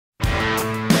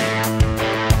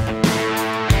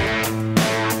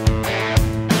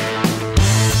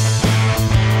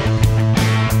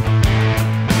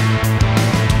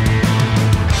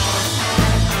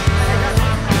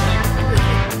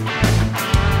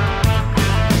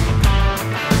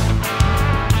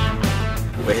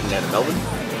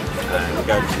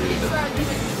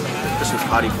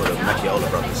party for the Mattioli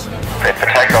brothers. Ready for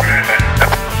takeoff.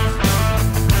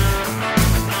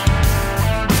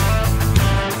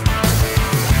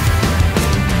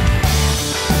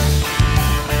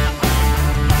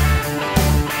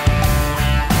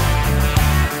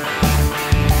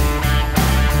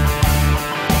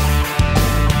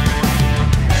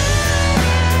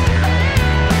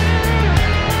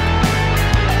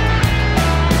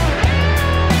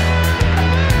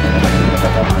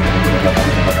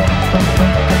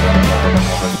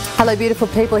 Hello beautiful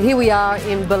people, here we are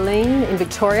in Berlin in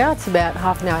Victoria. It's about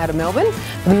half an hour out of Melbourne.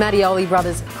 The Mattioli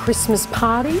brothers Christmas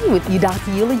party with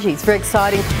Yidaki Yulugi. It's very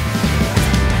exciting.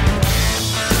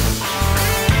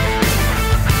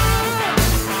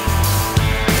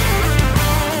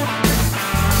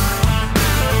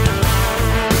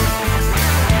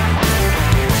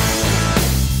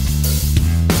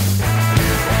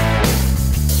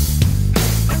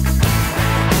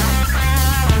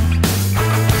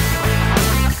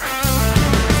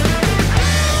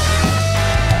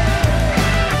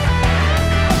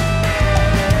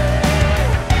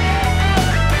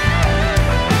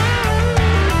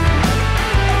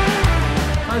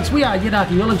 We are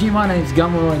Yidaki Yulugi, my name's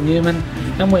Newman,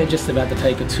 and we're just about to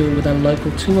take a tour with a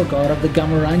local tour guide of the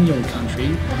Gummerangel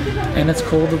country, and it's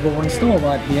called the Roaring Store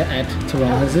right here at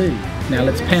Taronga Zoo. Now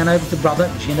let's pan over to brother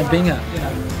Jenna Binger.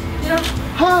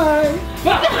 Hi!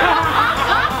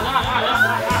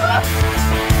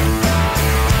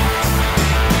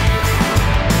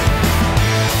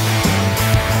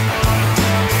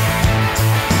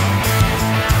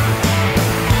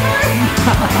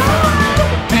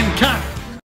 And cut!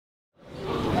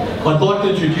 I'd like to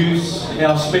introduce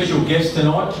our special guest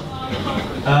tonight.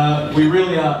 We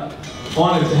really are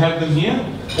honoured to have them here,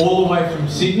 all the way from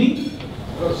Sydney.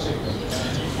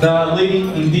 They are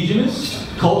leading Indigenous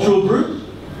cultural group,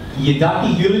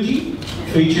 Yidaki Yulugi,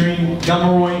 featuring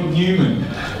Gummeroy Newman.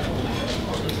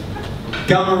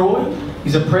 Gummeroy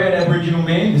is a proud Aboriginal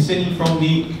man descending from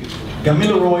the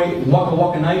Gamilaroi Waka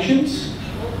Waka Nations.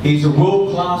 He's a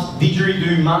world-class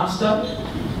didgeridoo master,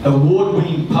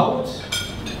 award-winning poet,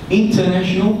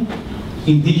 international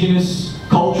Indigenous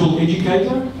cultural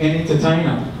educator and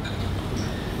entertainer.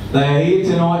 They are here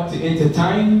tonight to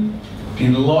entertain,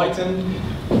 enlighten,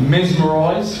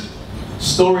 mesmerise,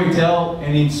 storytell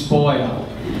and inspire.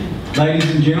 Ladies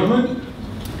and gentlemen,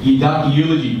 Yidaki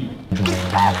Yulugi.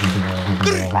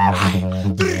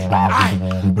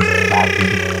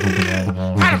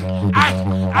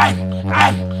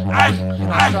 In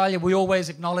Australia, we always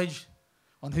acknowledge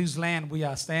on whose land we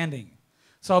are standing.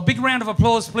 So a big round of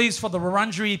applause, please, for the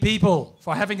Wurundjeri people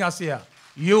for having us here.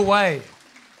 Your way.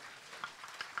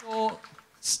 Or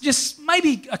just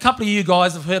maybe a couple of you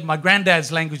guys have heard my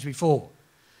granddad's language before,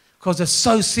 because they're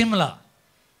so similar.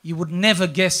 You would never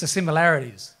guess the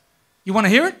similarities. You want to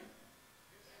hear it?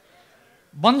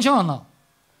 Buongiorno.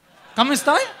 Come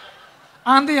stai?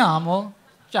 Andiamo.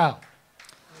 Ciao.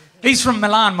 He's from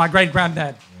Milan, my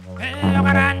great-granddad. And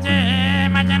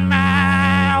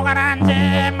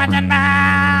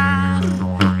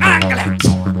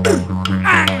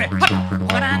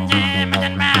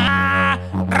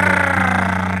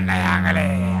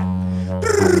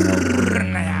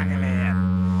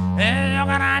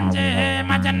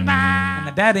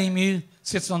the dad emu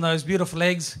sits on those beautiful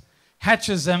eggs,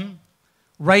 hatches them,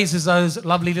 raises those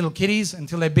lovely little kitties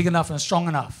until they're big enough and strong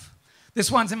enough.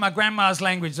 This one's in my grandma's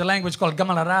language, the language called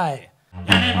Gamalarai.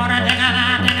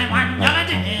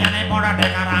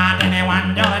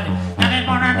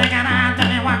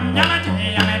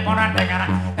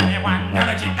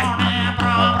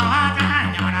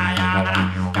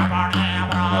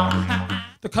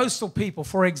 The coastal people,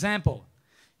 for example,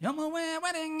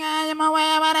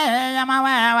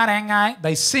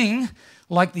 they sing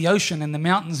like the ocean and the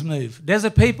mountains move.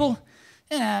 Desert people,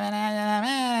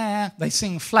 they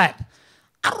sing flat.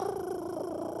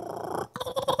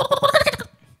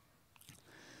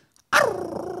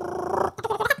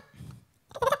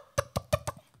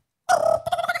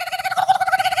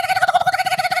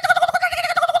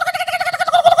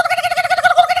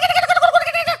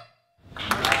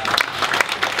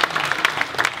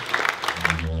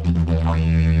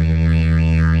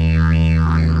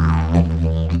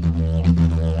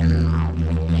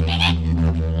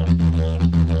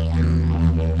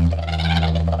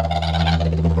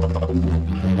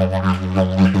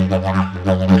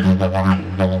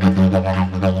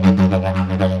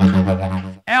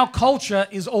 Our culture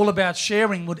is all about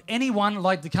sharing. Would anyone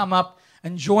like to come up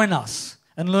and join us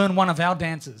and learn one of our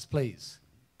dances, please?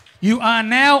 You are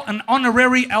now an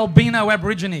honorary albino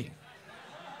Aborigine.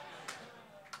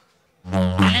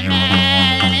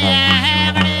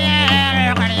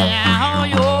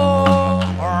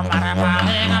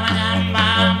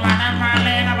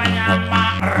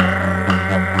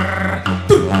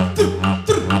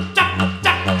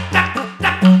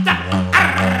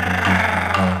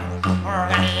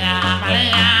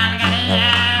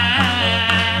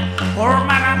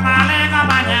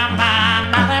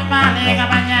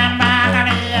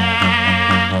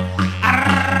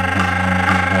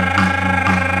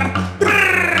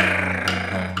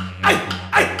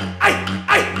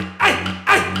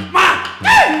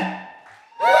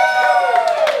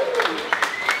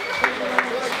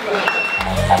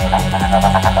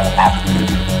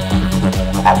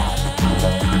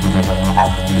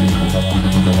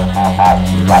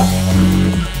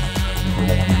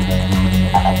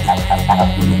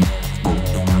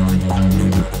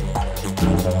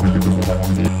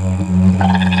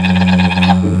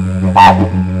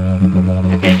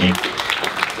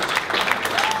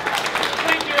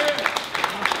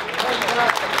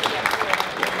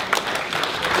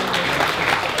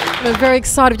 We're very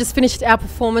excited. We've just finished our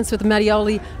performance with the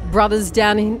Mattioli brothers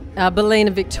down in Berlin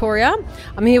and Victoria.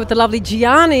 I'm here with the lovely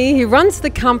Gianni, who runs the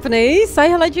company. Say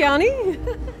hello, Gianni.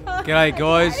 G'day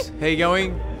guys, how you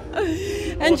going?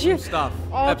 And awesome stuff.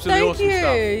 Oh, Absolutely thank awesome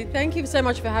you. stuff. Thank you so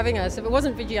much for having us. If it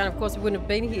wasn't for Gianni, of course, we wouldn't have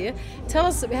been here. Tell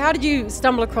us, how did you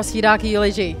stumble across Yidaki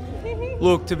Yulugi?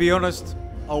 Look, to be honest,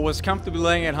 I was comfortably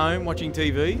laying at home watching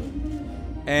TV,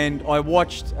 and I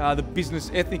watched the Business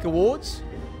Ethnic Awards,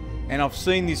 and I've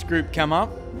seen this group come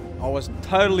up. I was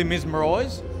totally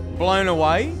mesmerised, blown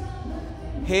away.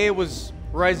 Hair was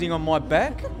raising on my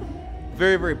back.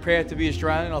 Very, very proud to be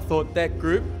Australian. I thought that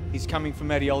group is coming from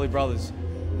Mattioli brothers.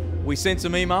 We sent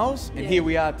some emails, and here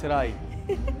we are today.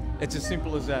 It's as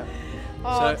simple as that.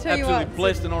 Oh, so absolutely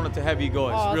blessed and honoured to have you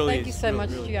guys. Oh, really thank you so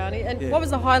much, really. Gianni. And Yeah. what was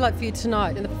the highlight for you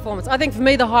tonight in the performance? I think for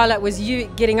me the highlight was you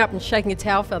getting up and shaking a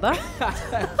towel feather.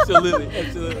 Absolutely,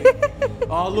 absolutely.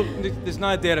 Oh, look, there's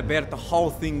no doubt about it. The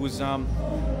whole thing was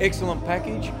excellent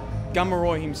package.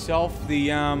 Gummaroy himself,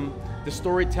 the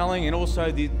storytelling, and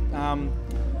also the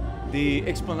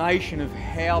explanation of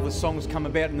how the songs come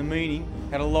about and the meaning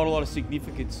had a lot of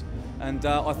significance. And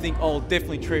I think I'll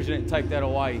definitely treasure it and take that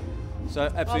away. So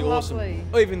absolutely awesome.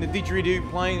 Even the didgeridoo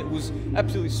playing, it was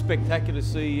absolutely spectacular to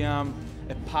see a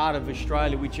part of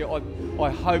Australia, which I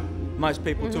hope most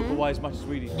people took away as much as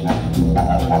we did.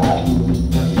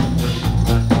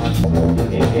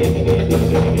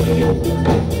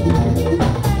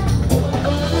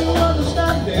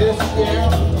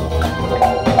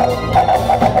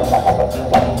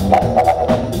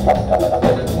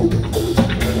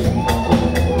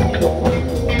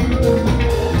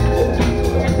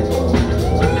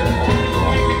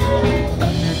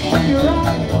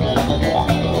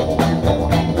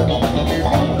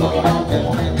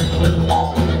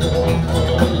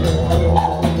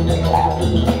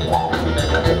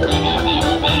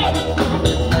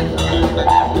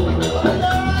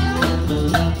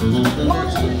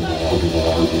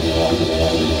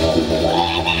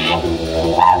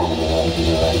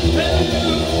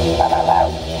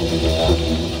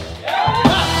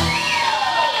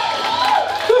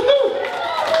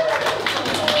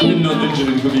 Didn't know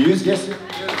didgeridoo could be used, yes?